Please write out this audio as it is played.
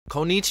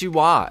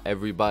Konnichiwa,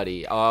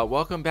 everybody.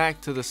 Welcome back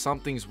to the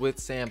Somethings with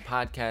Sam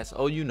podcast.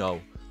 Oh, you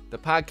know, the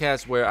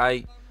podcast where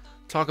I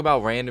talk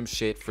about random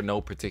shit for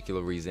no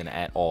particular reason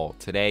at all.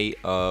 Today,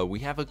 we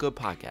have a good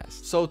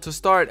podcast. So to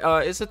start,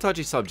 it's a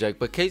touchy subject,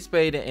 but Kate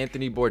Spade and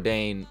Anthony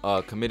Bourdain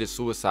committed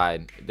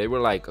suicide. They were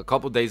like a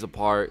couple days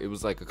apart. It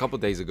was like a couple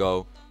days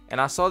ago. And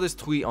I saw this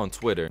tweet on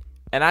Twitter.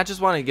 And I just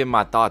want to give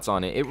my thoughts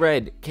on it. It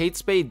read, Kate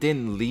Spade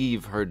didn't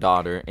leave her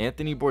daughter.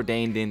 Anthony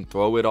Bourdain didn't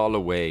throw it all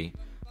away.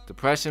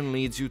 Depression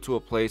leads you to a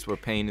place where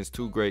pain is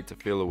too great to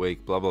feel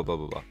awake, blah, blah, blah,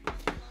 blah, blah.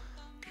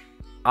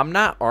 I'm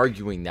not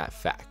arguing that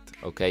fact,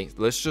 okay?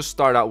 Let's just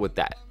start out with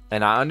that.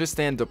 And I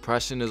understand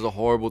depression is a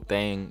horrible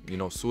thing. You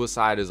know,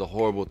 suicide is a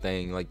horrible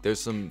thing. Like, there's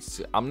some...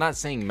 I'm not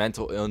saying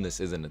mental illness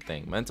isn't a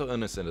thing. Mental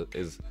illness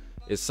is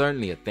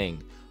certainly a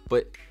thing.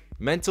 But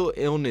mental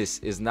illness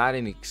is not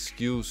an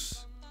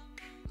excuse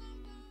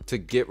to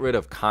get rid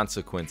of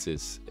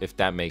consequences, if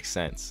that makes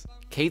sense.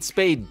 Kate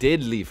Spade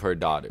did leave her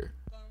daughter.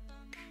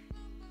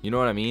 You know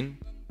what I mean?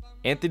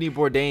 Anthony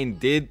Bourdain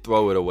did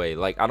throw it away.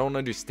 Like, I don't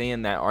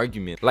understand that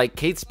argument. Like,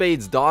 Kate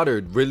Spade's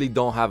daughter really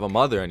don't have a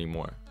mother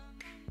anymore.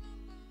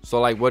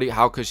 So, like, what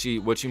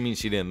you mean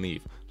she didn't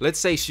leave? Let's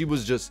say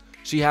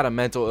she had a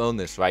mental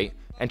illness, right?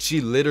 And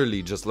she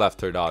literally just left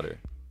her daughter.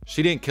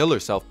 She didn't kill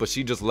herself, but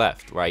she just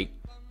left, right?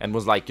 And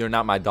was like, you're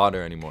not my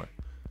daughter anymore.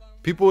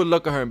 People would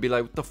look at her and be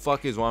like, what the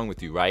fuck is wrong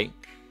with you, right?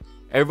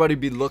 Everybody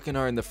be looking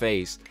her in the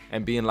face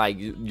and being like,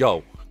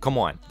 yo, come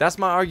on. That's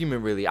my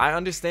argument, really. I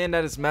understand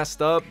that it's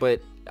messed up,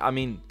 but I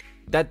mean,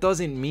 that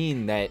doesn't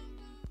mean that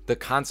the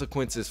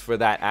consequences for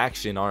that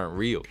action aren't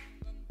real.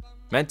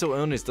 Mental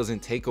illness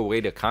doesn't take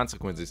away the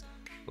consequences.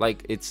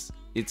 Like, it's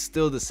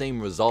still the same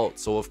result.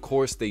 So of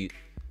course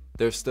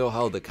they're still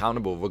held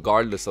accountable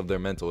regardless of their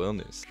mental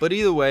illness. But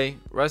either way,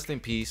 rest in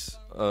peace.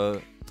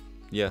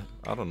 Yeah,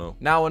 I don't know.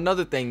 Now,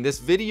 another thing, this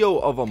video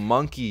of a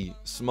monkey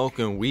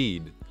smoking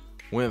weed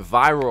went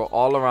viral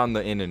all around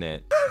the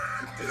internet.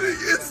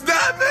 It's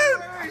not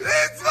man.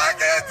 It's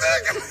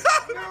fucking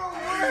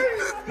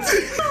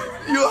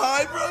You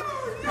high, bro?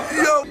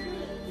 Yo.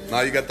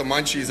 Now you got the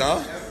munchies,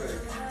 huh?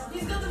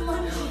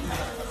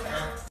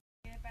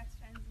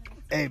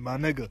 Hey, my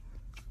nigga.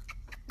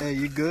 Hey,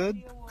 you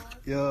good?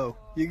 Yo,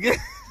 you good?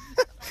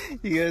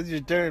 You guys your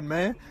turn,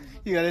 man.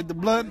 You gotta hit the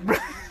blunt, bro.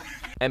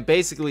 And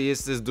basically,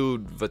 it's this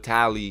dude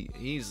Vitali.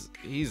 He's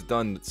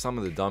done some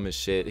of the dumbest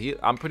shit.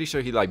 I'm pretty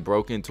sure he like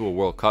broke into a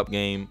World Cup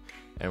game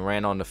and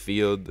ran on the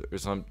field or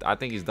something. I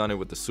think he's done it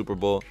with the Super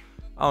Bowl.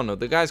 I don't know.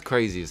 The guy's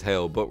crazy as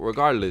hell. But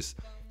regardless,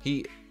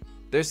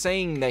 they're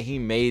saying that he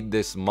made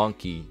this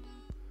monkey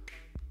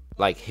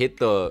like hit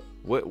the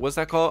what's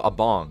that called? A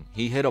bong.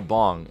 He hit a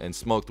bong and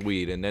smoked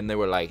weed, and then they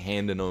were like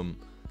handing him,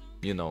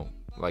 you know,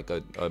 like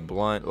a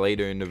blunt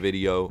later in the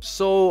video.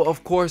 So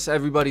of course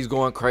everybody's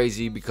going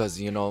crazy because,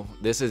 you know,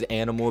 this is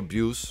animal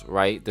abuse,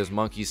 right? There's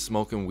monkeys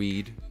smoking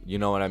weed, you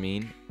know what I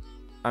mean?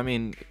 I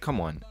mean, come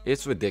on,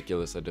 it's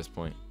ridiculous at this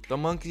point. The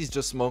monkey's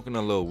just smoking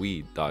a little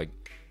weed, dog,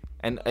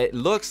 and it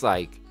looks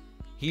like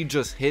he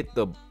just hit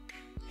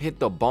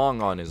the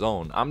bong on his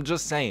own. I'm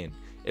just saying,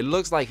 it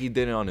looks like he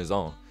did it on his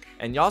own.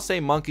 And y'all say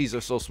monkeys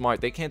are so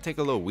smart, they can't take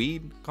a little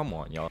weed? Come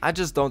on, y'all. I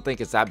just don't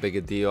think it's that big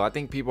a deal. I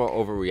think people are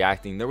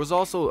overreacting. There was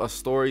also a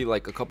story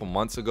like a couple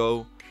months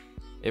ago.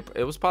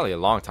 It was probably a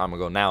long time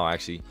ago now,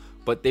 actually.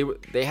 But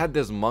they had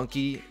this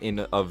monkey in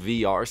a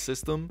VR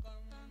system.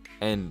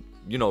 And,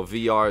 you know,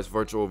 VR is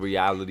virtual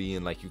reality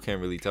and, like, you can't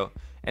really tell.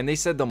 And they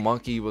said the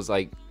monkey was,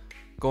 like,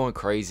 going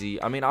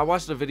crazy. I mean, I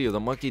watched the video. The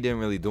monkey didn't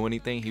really do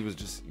anything. He was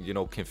just, you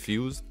know,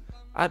 confused.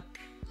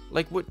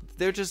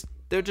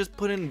 They're just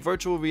putting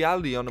virtual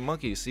reality on the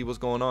monkey to see what's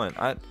going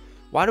on.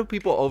 Why do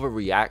people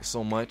overreact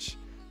so much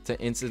to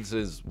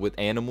instances with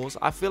animals?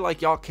 I feel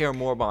like y'all care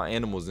more about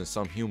animals than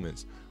some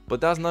humans, but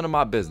that's none of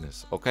my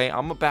business, okay?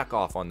 I'm gonna back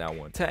off on that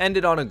one. To end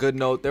it on a good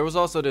note, there was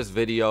also this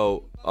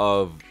video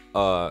of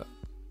a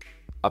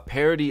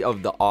parody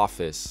of The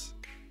Office,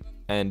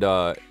 and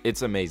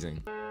it's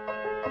amazing.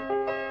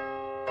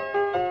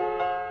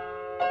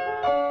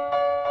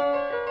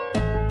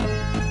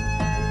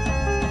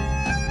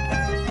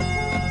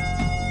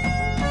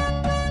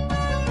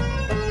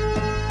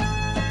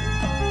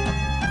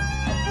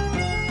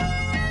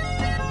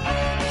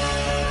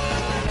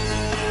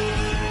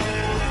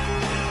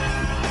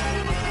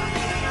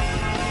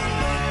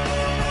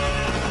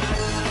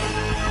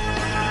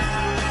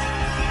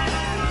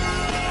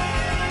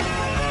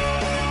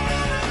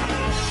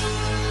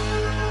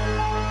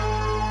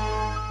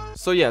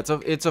 So yeah,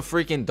 it's a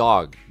freaking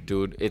dog,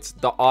 dude. It's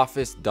The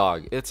Office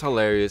dog. It's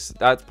hilarious.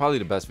 That's probably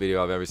the best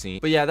video I've ever seen.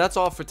 But yeah, that's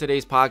all for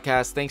today's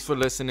podcast. Thanks for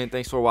listening.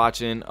 Thanks for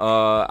watching.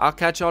 I'll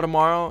catch y'all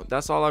tomorrow.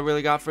 That's all I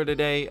really got for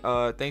today.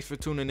 Thanks for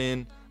tuning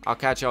in. I'll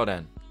catch y'all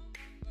then.